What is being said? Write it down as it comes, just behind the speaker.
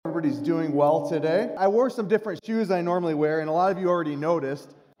everybody's doing well today. I wore some different shoes than I normally wear, and a lot of you already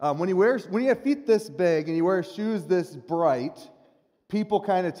noticed. When you have feet this big and you wear shoes this bright, people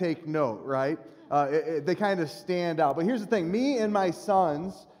kind of take note, right? They kind of stand out. But here's the thing. Me and my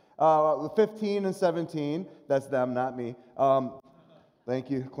sons, 15 and 17, that's them, not me.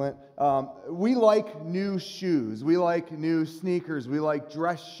 Thank you, Clint. We like new shoes. We like new sneakers. We like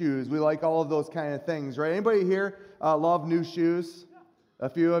dress shoes. We like all of those kind of things, right? Anybody here love new shoes? A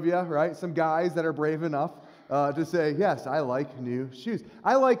few of you, right? Some guys that are brave enough to say, yes, I like new shoes.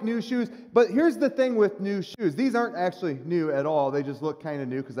 I like new shoes. But here's the thing with new shoes. These aren't actually new at all. They just look kind of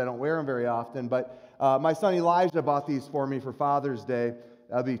new because I don't wear them very often. But my son Elijah bought these for me for Father's Day.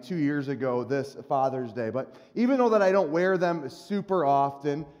 That'll be 2 years ago this Father's Day. But even though that I don't wear them super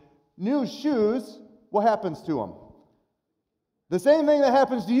often, new shoes, what happens to them? The same thing that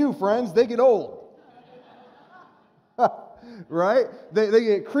happens to you, friends. They get old. Right? They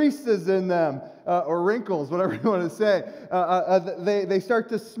get creases in them, or wrinkles, whatever you want to say. They start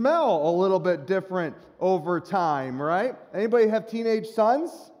to smell a little bit different over time, right? Anybody have teenage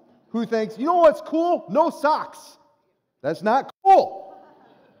sons who thinks, you know what's cool? No socks. That's not cool.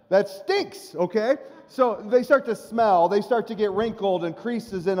 That stinks, okay? So they start to smell, they start to get wrinkled and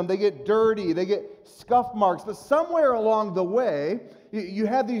creases in them, they get dirty, they get scuff marks. But somewhere along the way, you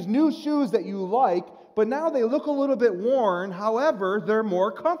have these new shoes that you like, but now they look a little bit worn. However, they're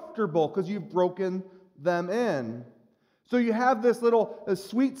more comfortable because you've broken them in. So you have this little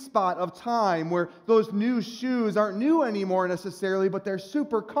sweet spot of time where those new shoes aren't new anymore necessarily, but they're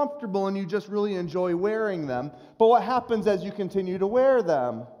super comfortable and you just really enjoy wearing them. But what happens as you continue to wear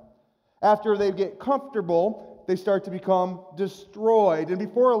them? After they get comfortable, they start to become destroyed. And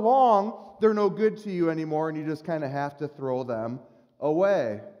before long, they're no good to you anymore, and you just kind of have to throw them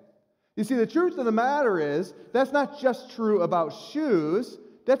away. You see, the truth of the matter is, that's not just true about shoes.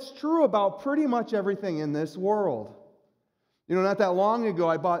 That's true about pretty much everything in this world. You know, not that long ago,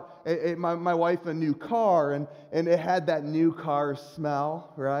 I bought my wife a new car, and it had that new car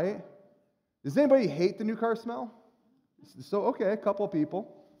smell, right? Does anybody hate the new car smell? So, okay, a couple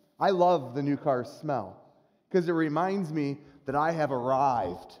people. I love the new car smell because it reminds me that I have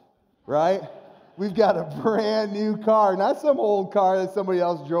arrived, right? We've got a brand new car, not some old car that somebody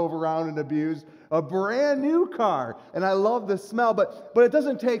else drove around and abused, a brand new car. And I love the smell, but it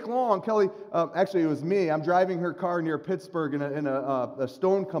doesn't take long. Kelly, actually it was me. I'm driving her car near Pittsburgh and a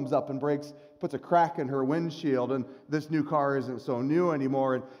stone comes up and puts a crack in her windshield, and this new car isn't so new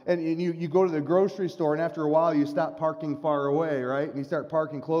anymore. And you go to the grocery store, and after a while you stop parking far away, right? And you start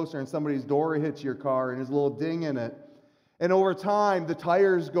parking closer, and somebody's door hits your car, and there's a little ding in it. And over time, the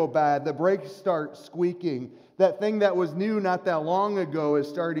tires go bad, the brakes start squeaking. That thing that was new not that long ago is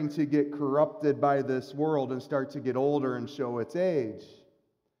starting to get corrupted by this world and start to get older and show its age.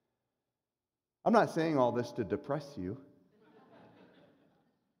 I'm not saying all this to depress you,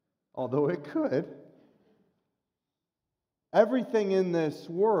 although it could. Everything in this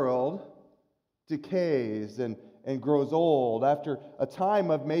world decays and grows old after a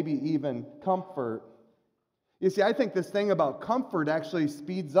time of maybe even comfort. You see, I think this thing about comfort actually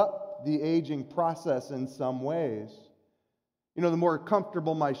speeds up the aging process in some ways. You know, the more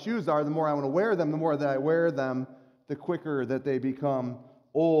comfortable my shoes are, the more I want to wear them. The more that I wear them, the quicker that they become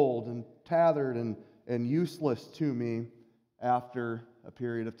old and tattered and useless to me after a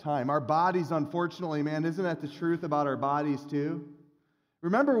period of time. Our bodies, unfortunately, man, isn't that the truth about our bodies too?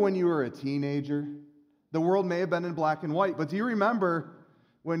 Remember when you were a teenager? The world may have been in black and white, but do you remember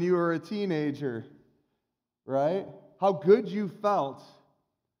when you were a teenager? Right? How good you felt.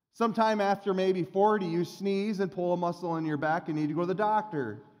 Sometime after maybe 40, you sneeze and pull a muscle in your back and need to go to the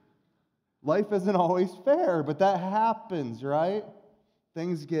doctor. Life isn't always fair, but that happens, right?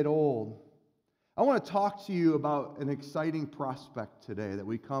 Things get old. I want to talk to you about an exciting prospect today that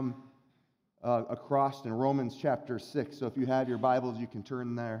we come across in Romans chapter 6. So if you have your Bibles, you can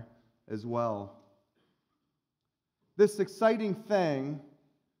turn there as well. This exciting thing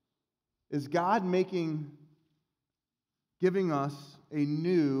is God giving us a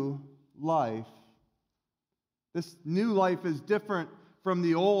new life. This new life is different from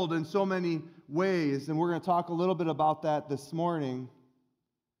the old in so many ways, and we're going to talk a little bit about that this morning.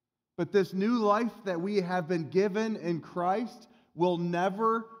 But this new life that we have been given in Christ will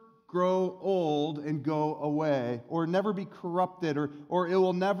never grow old and go away, or never be corrupted, or it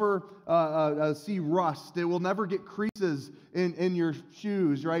will never see rust. It will never get creases in your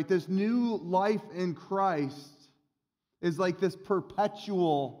shoes, right? This new life in Christ is like this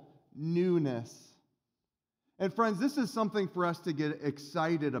perpetual newness. And friends, this is something for us to get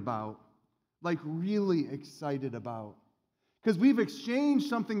excited about, like really excited about. Because we've exchanged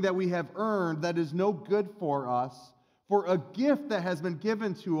something that we have earned that is no good for us for a gift that has been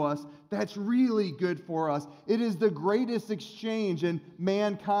given to us that's really good for us. It is the greatest exchange in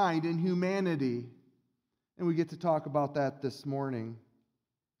mankind and humanity. And we get to talk about that this morning.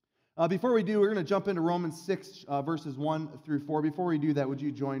 Before we do, we're going to jump into Romans 6, verses 1 through 4. Before we do that, would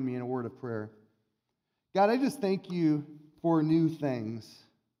you join me in a word of prayer? God, I just thank you for new things.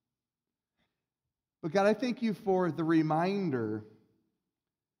 But God, I thank you for the reminder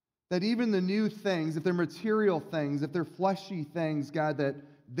that even the new things, if they're material things, if they're fleshy things, God, that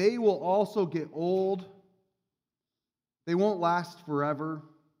they will also get old. They won't last forever.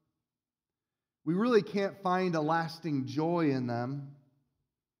 We really can't find a lasting joy in them.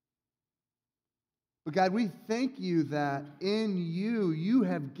 But God, we thank you that in you, you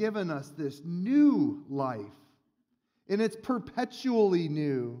have given us this new life. And it's perpetually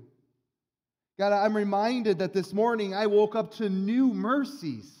new. God, I'm reminded that this morning I woke up to new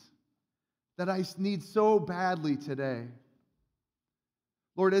mercies that I need so badly today.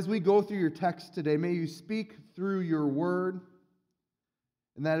 Lord, as we go through your text today, may you speak through your word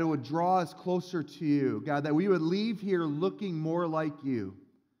and that it would draw us closer to you. God, that we would leave here looking more like you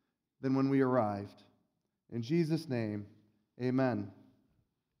than when we arrived. In Jesus' name, amen.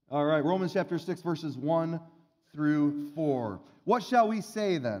 All right, Romans chapter 6, verses 1 through 4. What shall we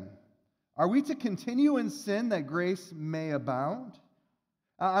say then? Are we to continue in sin that grace may abound?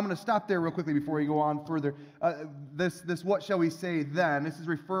 I'm going to stop there real quickly before we go on further. This what shall we say then? This is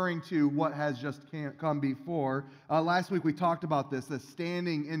referring to what has just come before. Last week we talked about this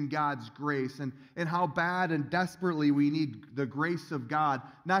standing in God's grace and how bad and desperately we need the grace of God,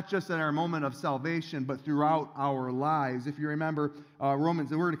 not just in our moment of salvation, but throughout our lives. If you remember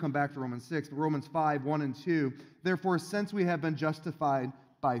Romans, and we're going to come back to Romans 6, but Romans 5, 1 and 2. Therefore, since we have been justified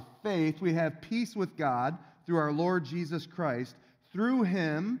by faith, we have peace with God through our Lord Jesus Christ. Through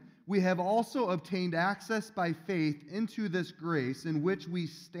him, we have also obtained access by faith into this grace in which we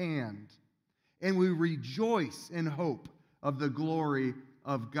stand, and we rejoice in hope of the glory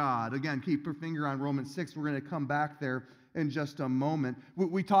of God. Again, keep your finger on Romans 6. We're going to come back there in just a moment.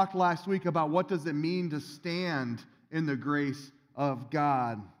 We talked last week about what does it mean to stand in the grace of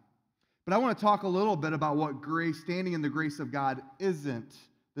God. But I want to talk a little bit about what standing in the grace of God isn't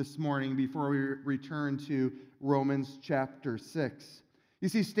this morning before we return to Romans chapter 6. You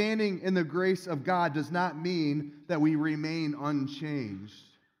see, standing in the grace of God does not mean that we remain unchanged.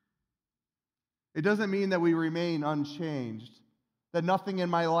 It doesn't mean that we remain unchanged, that nothing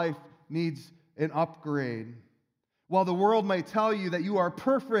in my life needs an upgrade. While the world may tell you that you are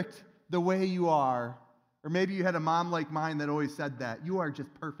perfect the way you are, or maybe you had a mom like mine that always said that, you are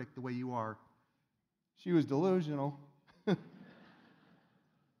just perfect the way you are. She was delusional.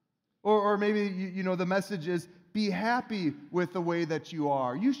 Or maybe, the message is, be happy with the way that you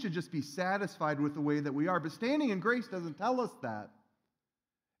are. You should just be satisfied with the way that we are. But standing in grace doesn't tell us that.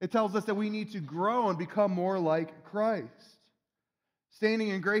 It tells us that we need to grow and become more like Christ. Standing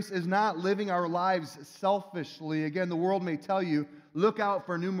in grace is not living our lives selfishly. Again, the world may tell you, look out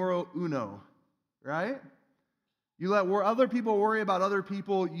for numero uno, right? You let other people worry about other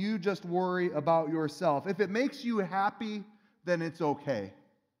people, you just worry about yourself. If it makes you happy, then it's okay.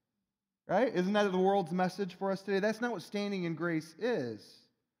 Right? Isn't that the world's message for us today? That's not what standing in grace is.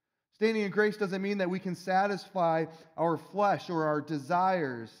 Standing in grace doesn't mean that we can satisfy our flesh or our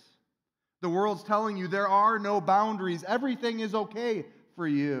desires. The world's telling you there are no boundaries. Everything is okay for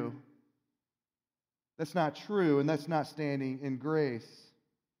you. That's not true, and that's not standing in grace.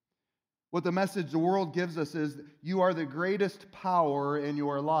 What the message the world gives us is you are the greatest power in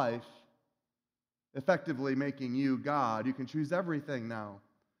your life, effectively making you God. You can choose everything now.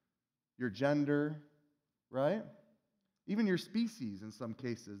 Your gender, right? Even your species in some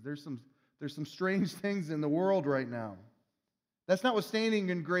cases. There's some strange things in the world right now. That's not what standing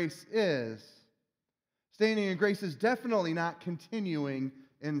in grace is. Standing in grace is definitely not continuing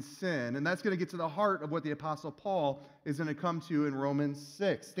in sin. And that's going to get to the heart of what the Apostle Paul is going to come to in Romans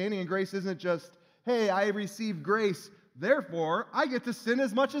 6. Standing in grace isn't just, hey, I received grace, therefore I get to sin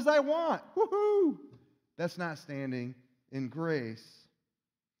as much as I want. Woohoo! That's not standing in grace.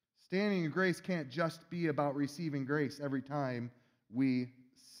 Standing in grace can't just be about receiving grace every time we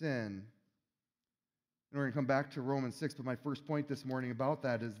sin. And we're going to come back to Romans 6, but my first point this morning about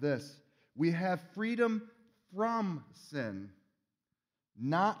that is this. We have freedom from sin,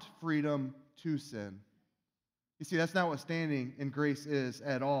 not freedom to sin. You see, that's not what standing in grace is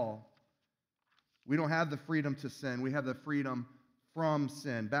at all. We don't have the freedom to sin. We have the freedom from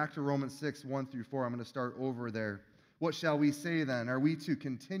sin. Back to Romans 6, 1 through 4. I'm going to start over there. What shall we say then? Are we to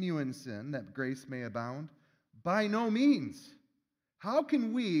continue in sin that grace may abound? By no means. How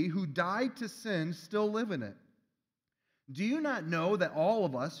can we who died to sin still live in it? Do you not know that all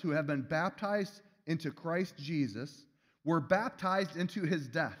of us who have been baptized into Christ Jesus were baptized into his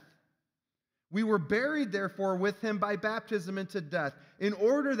death? We were buried, therefore, with him by baptism into death, in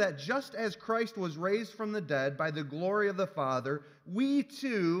order that just as Christ was raised from the dead by the glory of the Father, we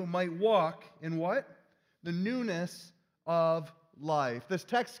too might walk in what? The newness of life. This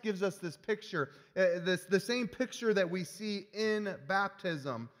text gives us this picture, the same picture that we see in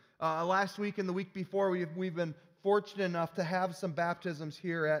baptism. Last week and the week before, we've been fortunate enough to have some baptisms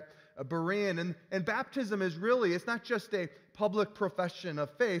here at Berean. And baptism is really, it's not just a public profession of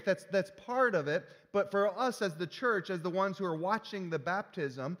faith, that's part of it, but for us as the church, as the ones who are watching the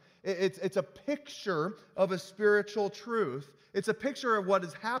baptism, it's a picture of a spiritual truth. It's a picture of what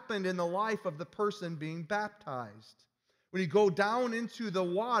has happened in the life of the person being baptized. When you go down into the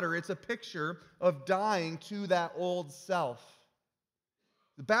water, it's a picture of dying to that old self.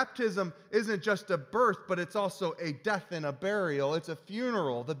 The baptism isn't just a birth, but it's also a death and a burial. It's a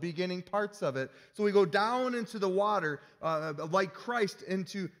funeral, the beginning parts of it. So we go down into the water like Christ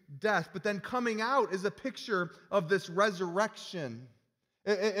into death, but then coming out is a picture of this resurrection.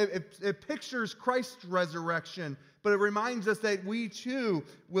 It pictures Christ's resurrection, but it reminds us that we too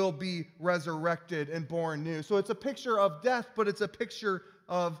will be resurrected and born new. So it's a picture of death, but it's a picture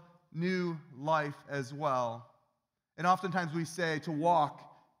of new life as well. And oftentimes we say to walk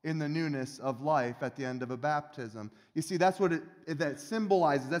in the newness of life at the end of a baptism. You see, that's what that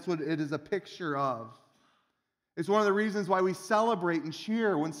symbolizes. That's what it is a picture of. It's one of the reasons why we celebrate and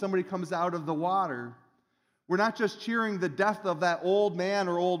cheer when somebody comes out of the water. We're not just cheering the death of that old man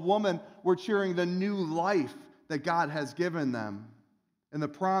or old woman. We're cheering the new life that God has given them and the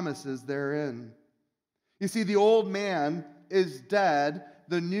promises therein. You see, the old man is dead.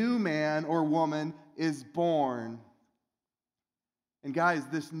 The new man or woman is born. And guys,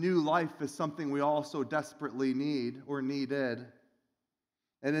 this new life is something we all so desperately need or needed.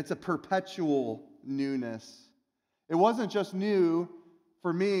 And it's a perpetual newness. It wasn't just new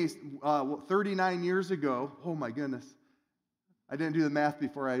for me 39 years ago. Oh my goodness. I didn't do the math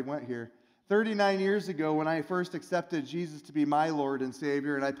before I went here. 39 years ago when I first accepted Jesus to be my Lord and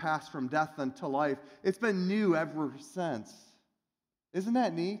Savior and I passed from death unto life. It's been new ever since. Isn't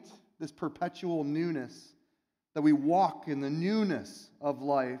that neat? This perpetual newness. That we walk in the newness of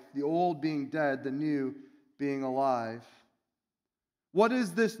life, the old being dead, the new being alive. What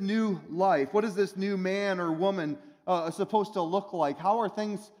is this new life? What is this new man or woman supposed to look like? How are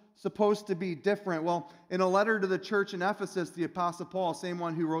things supposed to be different? Well, in a letter to the church in Ephesus, the Apostle Paul, same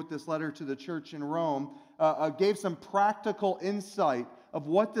one who wrote this letter to the church in Rome, gave some practical insight of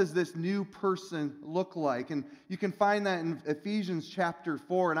what does this new person look like. And you can find that in Ephesians chapter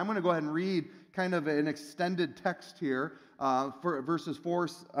 4. And I'm going to go ahead and read kind of an extended text here for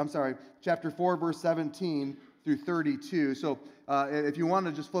chapter 4, verse 17 through 32. So if you want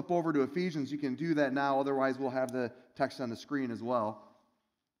to just flip over to Ephesians, you can do that now. Otherwise, we'll have the text on the screen as well.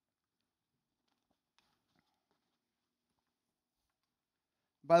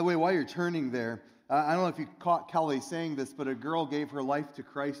 By the way, while you're turning there, I don't know if you caught Kelly saying this, but a girl gave her life to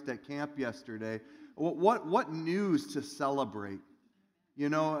Christ at camp yesterday. What news to celebrate? You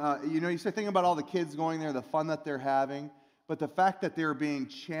start thinking about all the kids going there, the fun that they're having, but the fact that they're being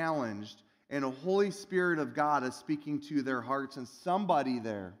challenged and a Holy Spirit of God is speaking to their hearts, and somebody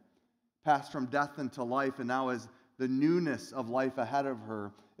there passed from death into life and now is the newness of life ahead of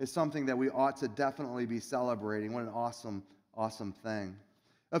her is something that we ought to definitely be celebrating. What an awesome, awesome thing.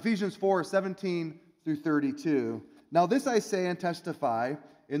 Ephesians 4, 17 through 32. Now this I say and testify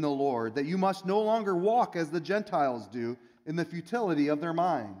in the Lord, that you must no longer walk as the Gentiles do in the futility of their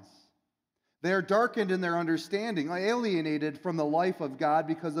minds. They are darkened in their understanding, alienated from the life of God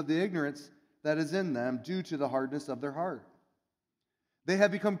because of the ignorance that is in them due to the hardness of their heart. They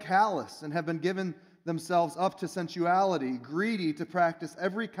have become callous and have been given themselves up to sensuality, greedy to practice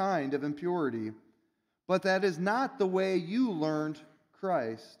every kind of impurity. But that is not the way you learned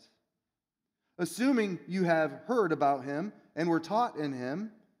Christ. Assuming you have heard about him and were taught in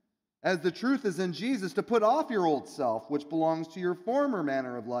him, as the truth is in Jesus, to put off your old self, which belongs to your former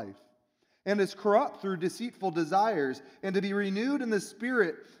manner of life, and is corrupt through deceitful desires, and to be renewed in the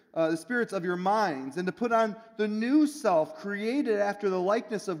spirits of your minds, and to put on the new self, created after the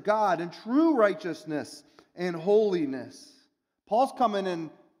likeness of God in true righteousness and holiness. Paul's coming in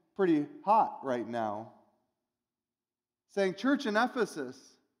pretty hot right now, saying, Church in Ephesus,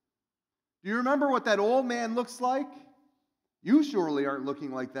 do you remember what that old man looks like? You surely aren't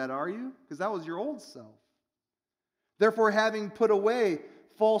looking like that, are you? Because that was your old self. Therefore, having put away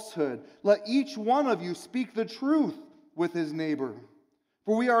falsehood. Let each one of you speak the truth with his neighbor,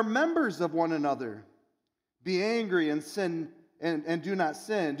 for we are members of one another. Be angry and sin and do not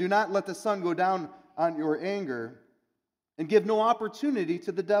sin. Do not let the sun go down on your anger, and give no opportunity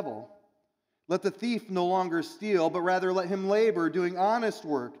to the devil. Let the thief no longer steal, but rather let him labor, doing honest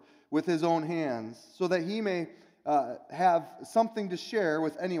work with his own hands, so that he may have something to share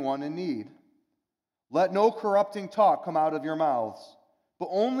with anyone in need. Let no corrupting talk come out of your mouths, but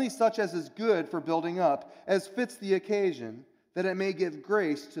only such as is good for building up, as fits the occasion, that it may give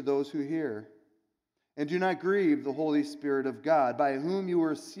grace to those who hear. And do not grieve the Holy Spirit of God, by whom you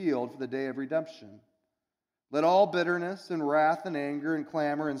were sealed for the day of redemption. Let all bitterness and wrath and anger and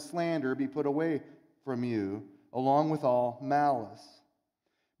clamor and slander be put away from you, along with all malice.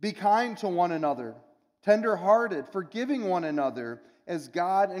 Be kind to one another, tender-hearted, forgiving one another, as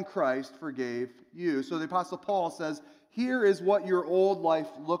God in Christ forgave you. So the Apostle Paul says, here is what your old life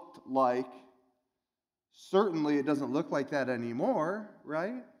looked like. Certainly it doesn't look like that anymore,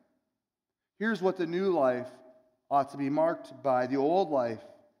 right? Here's what the new life ought to be marked by. The old life,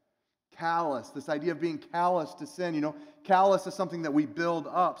 callous. This idea of being callous to sin. You know, callous is something that we build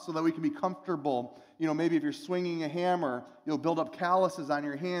up so that we can be comfortable. You know, maybe if you're swinging a hammer, you'll build up calluses on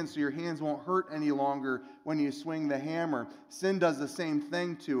your hands so your hands won't hurt any longer when you swing the hammer. Sin does the same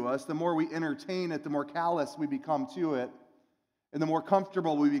thing to us. The more we entertain it, the more callous we become to it, and the more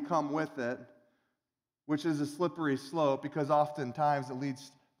comfortable we become with it, which is a slippery slope, because oftentimes it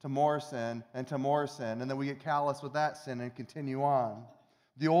leads to more sin, and then we get callous with that sin and continue on.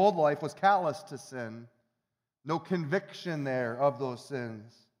 The old life was callous to sin. No conviction there of those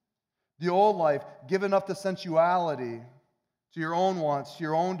sins. The old life, given up to sensuality, to your own wants, to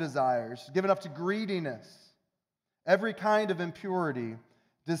your own desires, given up to greediness, every kind of impurity,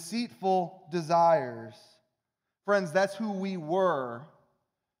 deceitful desires. Friends, that's who we were.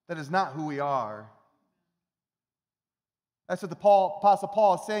 That is not who we are. That's what the Apostle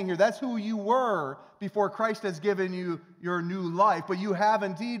Paul is saying here. That's who you were before Christ has given you your new life. But you have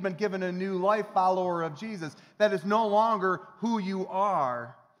indeed been given a new life, follower of Jesus. That is no longer who you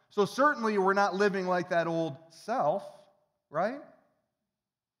are. So certainly we're not living like that old self, right?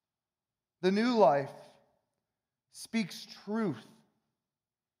 The new life speaks truth.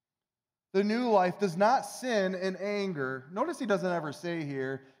 The new life does not sin in anger. Notice he doesn't ever say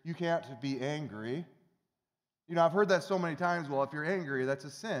here, you can't be angry. You know, I've heard that so many times, well, if you're angry, that's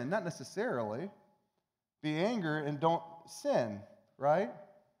a sin. Not necessarily. Be angry and don't sin, right?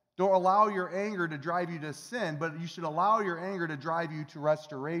 Don't allow your anger to drive you to sin, but you should allow your anger to drive you to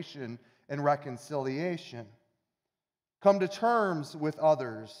restoration and reconciliation. Come to terms with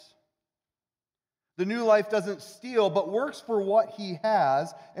others. The new life doesn't steal, but works for what he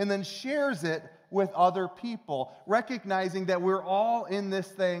has and then shares it with other people, recognizing that we're all in this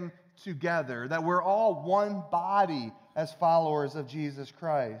thing together, that we're all one body as followers of Jesus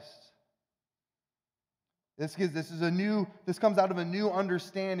Christ. This comes out of a new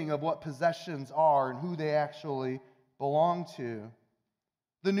understanding of what possessions are and who they actually belong to.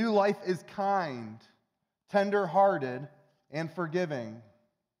 The new life is kind, tender-hearted, and forgiving.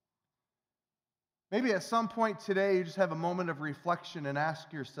 Maybe at some point today you just have a moment of reflection and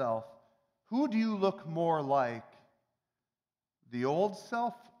ask yourself, who do you look more like? The old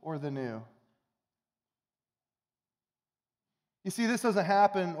self or the new? You see, this doesn't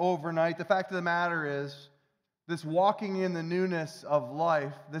happen overnight. The fact of the matter is, this walking in the newness of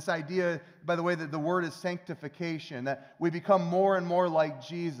life, this idea, by the way, that the word is sanctification, that we become more and more like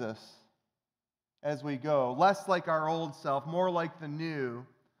Jesus as we go, less like our old self, more like the new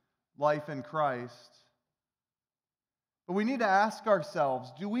life in Christ. But we need to ask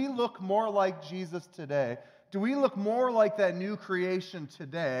ourselves, do we look more like Jesus today? Do we look more like that new creation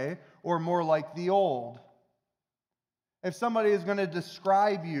today or more like the old? If somebody is going to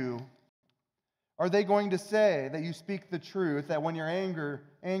describe you, are they going to say that you speak the truth, that when you're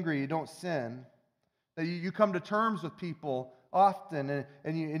angry you don't sin, that you come to terms with people often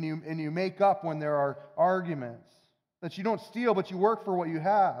and you make up when there are arguments, that you don't steal but you work for what you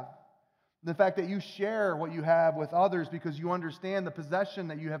have, the fact that you share what you have with others because you understand the possession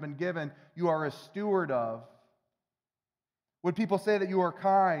that you have been given, you are a steward of. Would people say that you are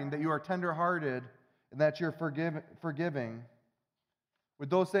kind, that you are tender-hearted, and that you're forgiving?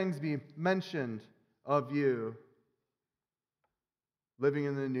 Would those things be mentioned of you living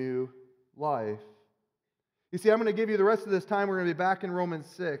in the new life? You see, I'm going to give you the rest of this time. We're going to be back in Romans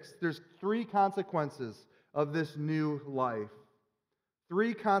 6. There's 3 consequences of this new life.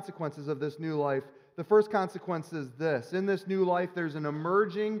 3 consequences of this new life. The first consequence is this. In this new life, there's an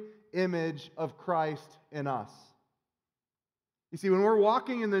emerging image of Christ in us. You see, when we're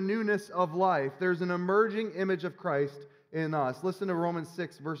walking in the newness of life, there's an emerging image of Christ in us. Listen to Romans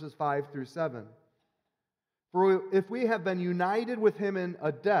 6, verses 5 through 7. For if we have been united with him in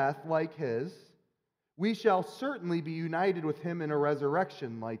a death like his, we shall certainly be united with him in a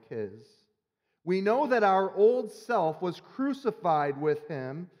resurrection like his. We know that our old self was crucified with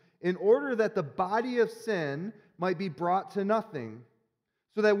him in order that the body of sin might be brought to nothing,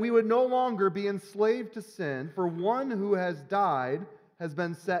 so that we would no longer be enslaved to sin, for one who has died has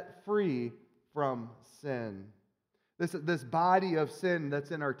been set free from sin. This body of sin that's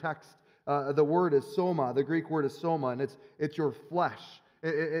in our text, the word is soma, the Greek word is soma, and it's your flesh.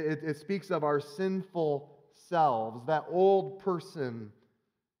 It speaks of our sinful selves, that old person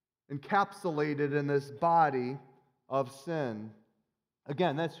encapsulated in this body of sin.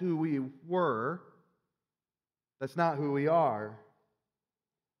 Again, that's who we were. That's not who we are.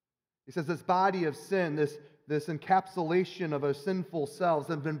 He says this body of sin, this encapsulation of our sinful selves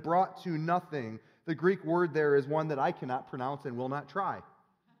have been brought to nothing. The Greek word there is one that I cannot pronounce and will not try.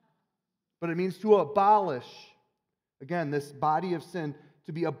 But it means to abolish. Again, this body of sin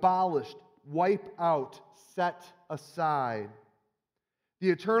to be abolished, wipe out, set aside. The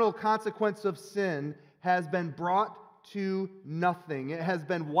eternal consequence of sin has been brought to nothing. It has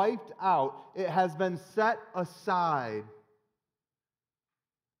been wiped out. It has been set aside.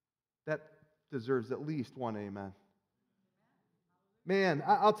 That deserves at least one amen. Man,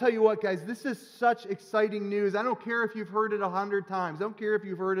 I'll tell you what, guys, this is such exciting news. I don't care if you've heard it 100 times. I don't care if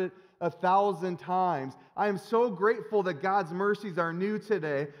you've heard it 1,000 times. I am so grateful that God's mercies are new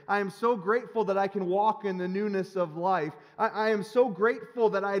today. I am so grateful that I can walk in the newness of life. I am so grateful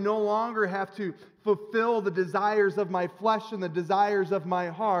that I no longer have to fulfill the desires of my flesh and the desires of my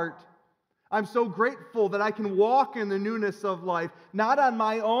heart. I'm so grateful that I can walk in the newness of life, not on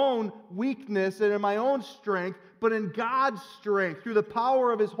my own weakness and in my own strength, but in God's strength, through the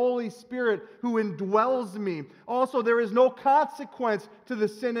power of His Holy Spirit who indwells me. Also, there is no consequence to the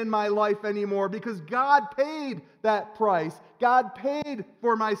sin in my life anymore because God paid that price. God paid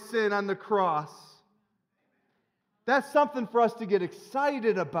for my sin on the cross. That's something for us to get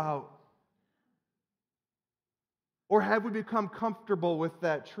excited about. Or have we become comfortable with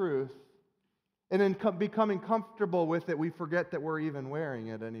that truth? And in becoming comfortable with it, we forget that we're even wearing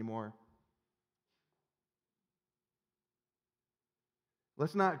it anymore.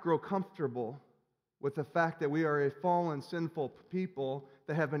 Let's not grow comfortable with the fact that we are a fallen, sinful people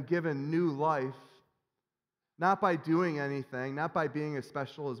that have been given new life, not by doing anything, not by being as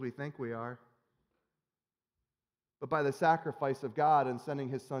special as we think we are, but by the sacrifice of God in sending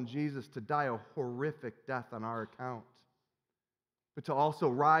His Son Jesus to die a horrific death on our account, but to also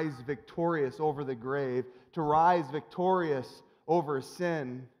rise victorious over the grave, to rise victorious over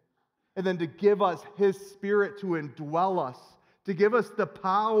sin, and then to give us His Spirit to indwell us, to give us the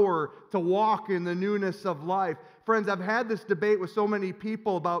power to walk in the newness of life. Friends, I've had this debate with so many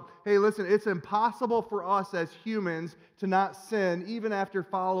people about, hey, listen, it's impossible for us as humans to not sin, even after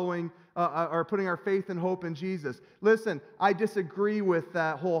following or putting our faith and hope in Jesus. Listen, I disagree with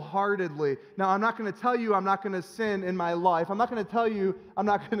that wholeheartedly. Now, I'm not going to tell you I'm not going to sin in my life. I'm not going to tell you I'm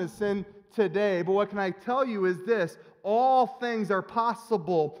not going to sin today. But what can I tell you is this: all things are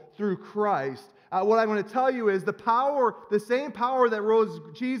possible through Christ. What I'm going to tell you is the same power that rose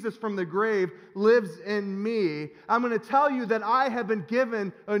Jesus from the grave lives in me. I'm going to tell you that I have been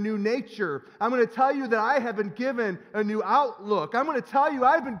given a new nature. I'm going to tell you that I have been given a new outlook. I'm going to tell you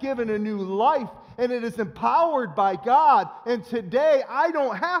I've been given a new life, and it is empowered by God. And today, I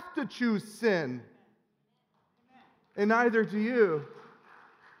don't have to choose sin. And neither do you.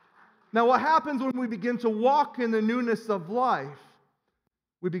 Now, what happens when we begin to walk in the newness of life?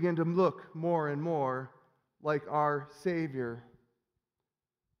 We begin to look more and more like our Savior.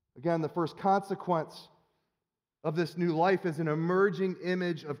 Again, the first consequence of this new life is an emerging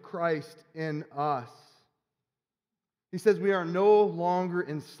image of Christ in us. He says we are no longer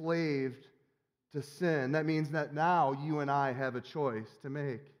enslaved to sin. That means that now you and I have a choice to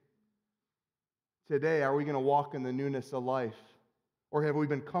make. Today, are we going to walk in the newness of life? Or have we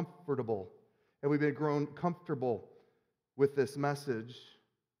been comfortable? Have we been grown comfortable with this message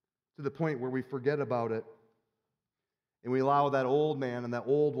to the point where we forget about it and we allow that old man and that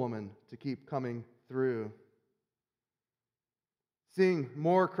old woman to keep coming through? Seeing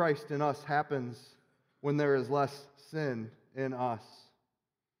more Christ in us happens when there is less sin in us.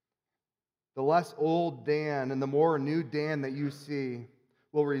 The less old Dan and the more new Dan that you see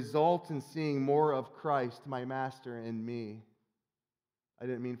will result in seeing more of Christ, my Master, in me. I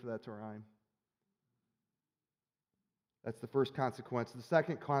didn't mean for that to rhyme. That's the first consequence. The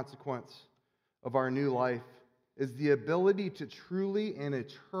second consequence of our new life is the ability to truly and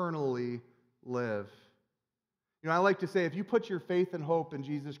eternally live. I like to say, if you put your faith and hope in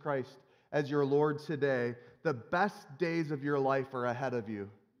Jesus Christ as your Lord today, the best days of your life are ahead of you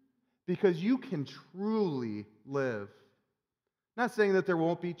because you can truly live. Not saying that there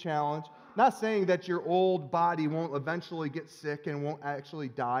won't be challenge, not saying that your old body won't eventually get sick and won't actually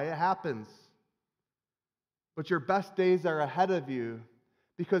die. It happens. But your best days are ahead of you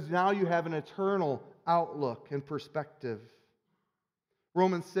because now you have an eternal outlook and perspective.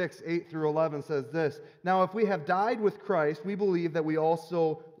 Romans 6, 8 through 11 says this, "Now if we have died with Christ, we believe that we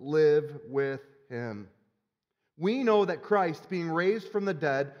also live with him. We know that Christ, being raised from the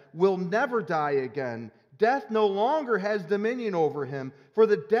dead, will never die again. Death no longer has dominion over him. For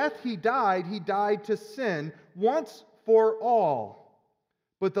the death he died to sin once for all.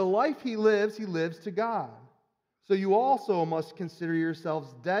 But the life he lives to God. So you also must consider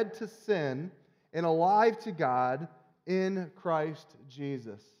yourselves dead to sin and alive to God in Christ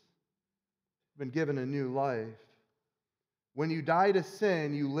Jesus. You've been given a new life. When you die to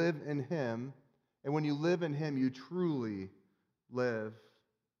sin, you live in him. And when you live in him, you truly live.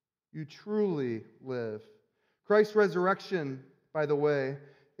 You truly live. Christ's resurrection, by the way,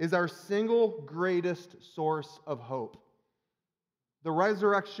 is our single greatest source of hope. The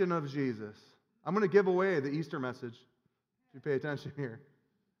resurrection of Jesus. I'm going to give away the Easter message, if you pay attention here.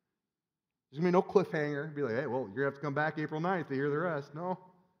 There's going to be no cliffhanger. Be like, hey, well, you're going to have to come back April 9th to hear the rest. No.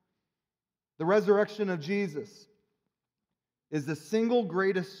 The resurrection of Jesus is the single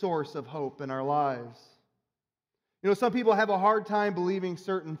greatest source of hope in our lives. Some people have a hard time believing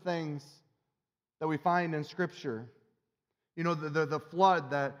certain things that we find in Scripture. The flood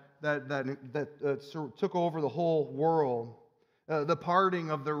that took over the whole world. The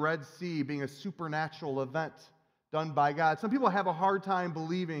parting of the Red Sea being a supernatural event done by God. Some people have a hard time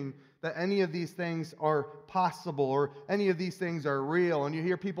believing that any of these things are possible or any of these things are real. And you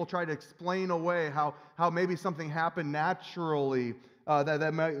hear people try to explain away how maybe something happened naturally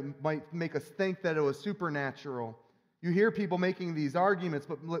that might make us think that it was supernatural. You hear people making these arguments,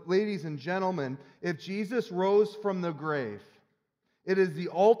 but ladies and gentlemen, if Jesus rose from the grave, it is the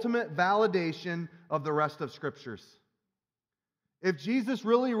ultimate validation of the rest of Scriptures. If Jesus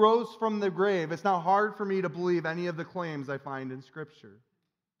really rose from the grave, it's not hard for me to believe any of the claims I find in Scripture.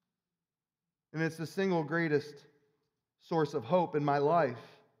 And it's the single greatest source of hope in my life.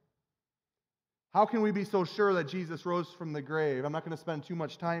 How can we be so sure that Jesus rose from the grave? I'm not going to spend too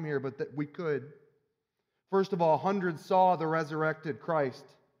much time here, but that we could. First of all, hundreds saw the resurrected Christ,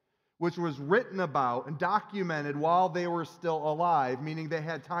 which was written about and documented while they were still alive, meaning they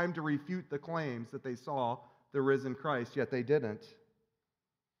had time to refute the claims that they saw the risen Christ, yet they didn't.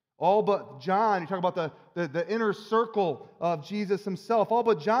 All but John, you talk about the inner circle of Jesus himself, all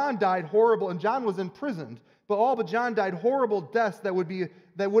but John died horrible, and John was imprisoned, but all but John died horrible deaths that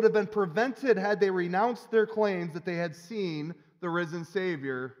would have been prevented had they renounced their claims that they had seen the risen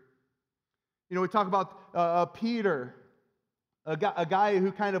Savior. We talk about Peter, a guy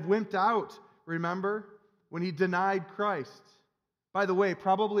who kind of wimped out, remember, when he denied Christ. By the way,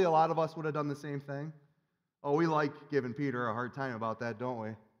 probably a lot of us would have done the same thing. Oh, we like giving Peter a hard time about that, don't we?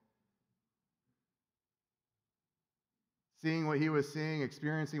 Seeing what he was seeing,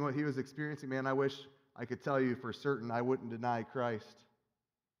 experiencing what he was experiencing, man, I wish I could tell you for certain I wouldn't deny Christ.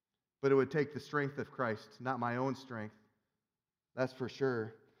 But it would take the strength of Christ, not my own strength. That's for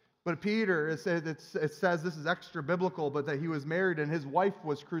sure. But Peter, it says this is extra biblical, but that he was married and his wife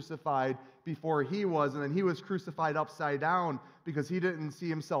was crucified before he was, and then he was crucified upside down because he didn't see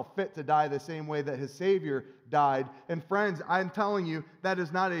himself fit to die the same way that his Savior died. And friends, I'm telling you, that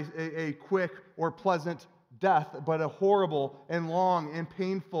is not a quick or pleasant death, but a horrible and long and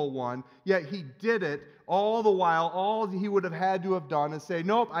painful one. Yet he did it all the while. All he would have had to have done is say,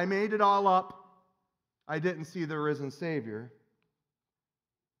 nope, I made it all up. I didn't see the risen Savior.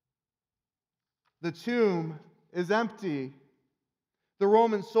 The tomb is empty. The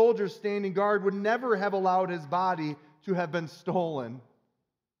Roman soldiers standing guard would never have allowed his body to have been stolen.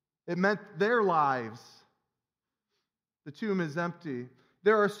 It meant their lives. The tomb is empty.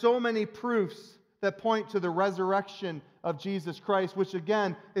 There are so many proofs that point to the resurrection of Jesus Christ, which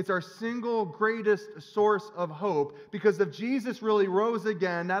again, it's our single greatest source of hope. Because if Jesus really rose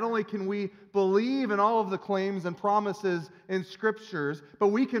again, not only can we believe in all of the claims and promises in Scriptures, but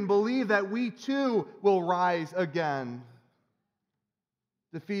we can believe that we too will rise again,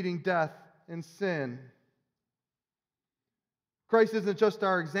 defeating death and sin. Christ isn't just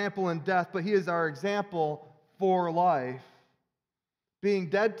our example in death, but he is our example for life. Being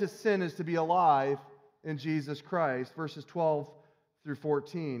dead to sin is to be alive in Jesus Christ. Verses 12 through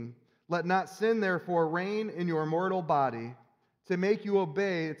 14. Let not sin, therefore, reign in your mortal body to make you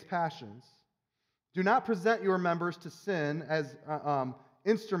obey its passions. Do not present your members to sin as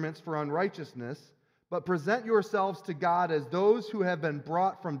instruments for unrighteousness, but present yourselves to God as those who have been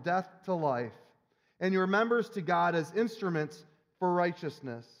brought from death to life, and your members to God as instruments for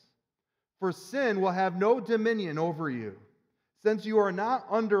righteousness. For sin will have no dominion over you, since you are not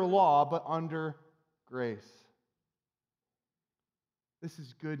under law, but under grace. This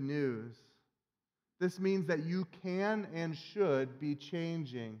is good news. This means that you can and should be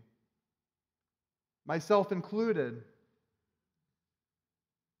changing, myself included.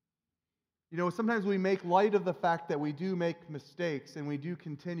 You know, sometimes we make light of the fact that we do make mistakes and we do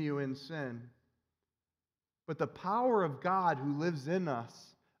continue in sin. But the power of God who lives in us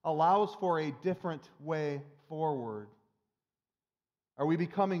allows for a different way forward. Are we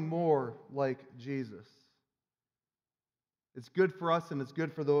becoming more like Jesus? It's good for us and it's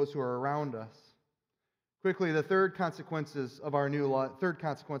good for those who are around us. Quickly, the third consequence of our new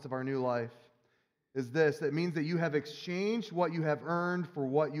life is this. It means that you have exchanged what you have earned for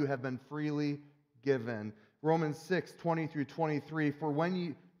what you have been freely given. Romans 6:20-23.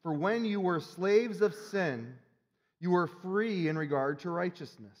 For when you were slaves of sin, you were free in regard to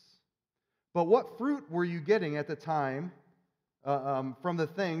righteousness. But what fruit were you getting at the time from the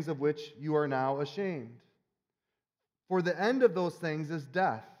things of which you are now ashamed? For the end of those things is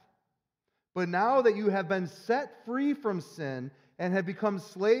death. But now that you have been set free from sin and have become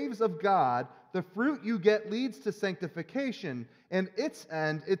slaves of God, the fruit you get leads to sanctification, and its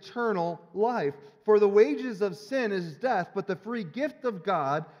end, eternal life. For the wages of sin is death, but the free gift of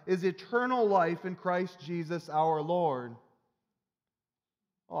God is eternal life in Christ Jesus our Lord.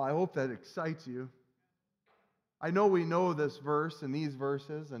 Oh, I hope that excites you. I know we know this verse and these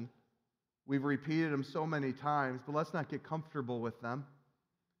verses, and we've repeated them so many times, but let's not get comfortable with them.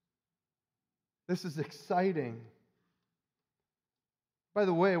 This is exciting. By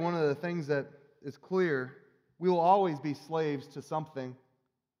the way, one of the things that is clear, we will always be slaves to something.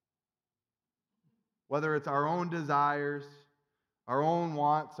 Whether it's our own desires, our own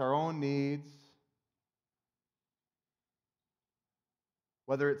wants, our own needs.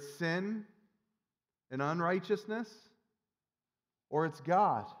 Whether it's sin and unrighteousness, or it's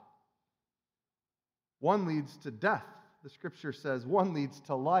God. One leads to death. The scripture says one leads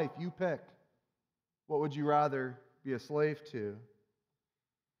to life. You pick. What would you rather be a slave to?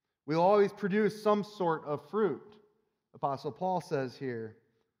 We'll always produce some sort of fruit. Apostle Paul says here,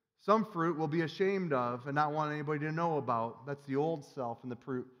 some fruit we'll be ashamed of and not want anybody to know about. That's the old self and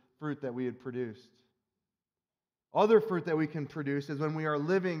the fruit that we had produced. Other fruit that we can produce is when we are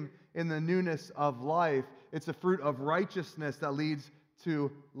living in the newness of life. It's a fruit of righteousness that leads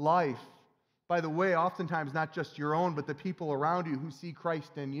to life. By the way, oftentimes not just your own, but the people around you who see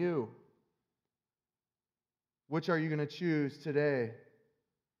Christ in you. Which are you going to choose today?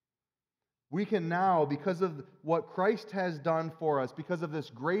 We can now, because of what Christ has done for us, because of this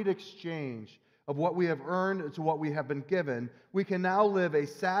great exchange of what we have earned to what we have been given, we can now live a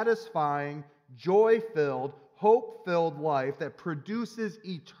satisfying, joy-filled, hope-filled life that produces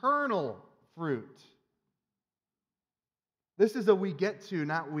eternal fruit. This is a we get to,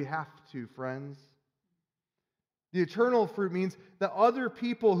 not we have to, friends. The eternal fruit means that other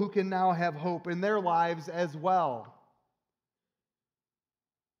people who can now have hope in their lives as well.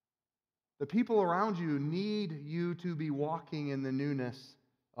 The people around you need you to be walking in the newness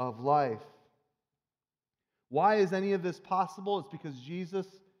of life. Why is any of this possible? It's because Jesus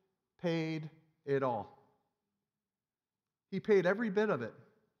paid it all. He paid every bit of it.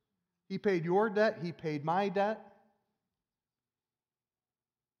 He paid your debt. He paid my debt.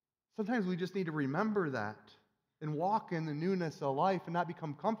 Sometimes we just need to remember that and walk in the newness of life and not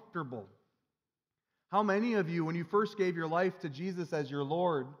become comfortable. How many of you, when you first gave your life to Jesus as your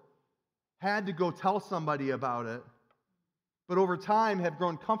Lord, had to go tell somebody about it, but over time have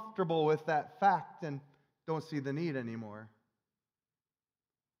grown comfortable with that fact and don't see the need anymore?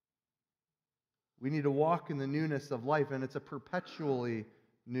 We need to walk in the newness of life, and it's a perpetually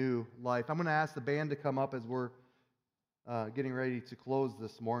new life. I'm going to ask the band to come up as we're getting ready to close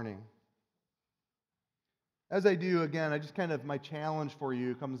this morning. As I do, again, my challenge for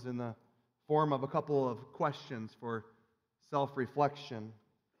you comes in the form of a couple of questions for self-reflection.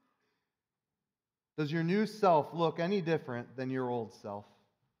 Does your new self look any different than your old self?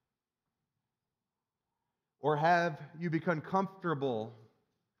 Or have you become comfortable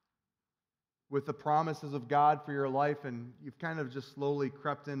with the promises of God for your life and you've kind of just slowly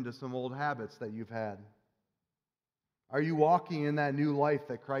crept into some old habits that you've had? Are you walking in that new life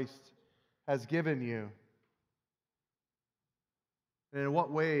that Christ has given you? And in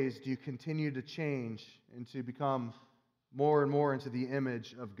what ways do you continue to change and to become more and more into the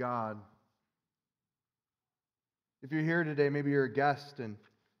image of God? If you're here today, maybe you're a guest and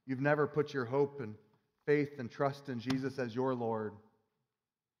you've never put your hope and faith and trust in Jesus as your Lord.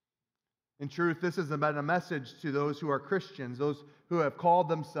 In truth, this has been a message to those who are Christians, those who have called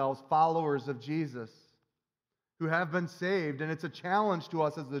themselves followers of Jesus, who have been saved. And it's a challenge to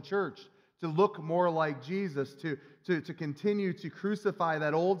us as the church to look more like Jesus, to continue to crucify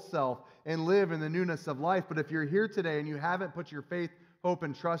that old self and live in the newness of life. But if you're here today and you haven't put your faith, hope,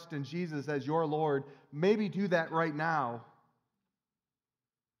 and trust in Jesus as your Lord, maybe do that right now.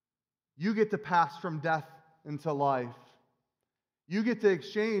 You get to pass from death into life. You get to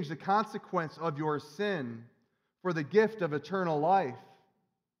exchange the consequence of your sin for the gift of eternal life.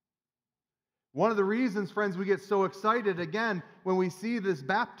 One of the reasons, friends, we get so excited again when we see this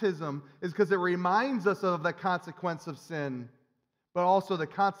baptism is because it reminds us of the consequence of sin, but also the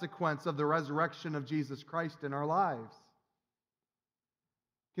consequence of the resurrection of Jesus Christ in our lives.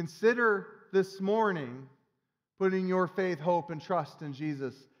 Consider this morning putting your faith, hope, and trust in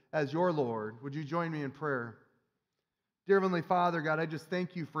Jesus as your Lord. Would you join me in prayer? Dear Heavenly Father, God, I just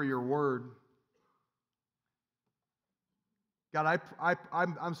thank you for your word. God,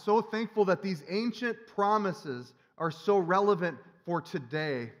 I'm so thankful that these ancient promises are so relevant for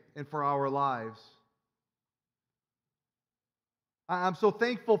today and for our lives. I'm so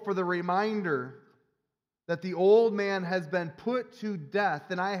thankful for the reminder that the old man has been put to death,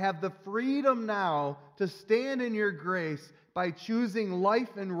 and I have the freedom now to stand in your grace by choosing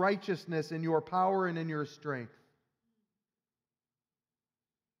life and righteousness in your power and in your strength.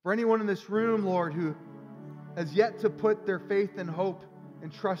 For anyone in this room, Lord, who has yet to put their faith and hope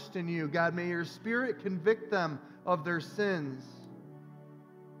and trust in you, God, may your Spirit convict them of their sins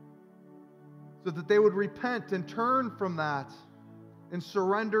so that they would repent and turn from that and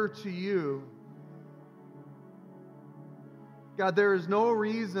surrender to you. God, there is no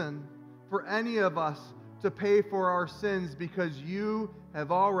reason for any of us to pay for our sins because you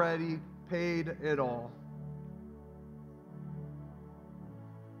have already paid it all.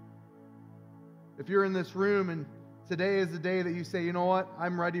 If you're in this room and today is the day that you say, you know what,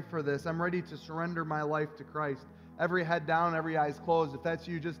 I'm ready for this. I'm ready to surrender my life to Christ. Every head down, every eyes closed. If that's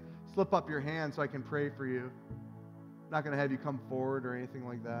you, just slip up your hand so I can pray for you. I'm not going to have you come forward or anything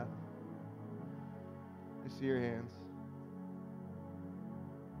like that. I see your hands.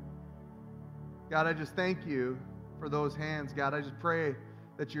 God, I just thank you for those hands. God, I just pray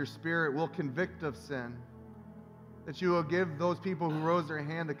that your Spirit will convict of sin, that you will give those people who rose their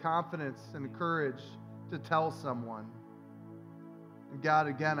hand the confidence and courage to tell someone. And God,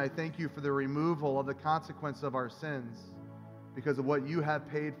 again, I thank you for the removal of the consequence of our sins because of what you have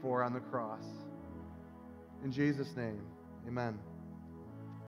paid for on the cross. In Jesus' name, amen.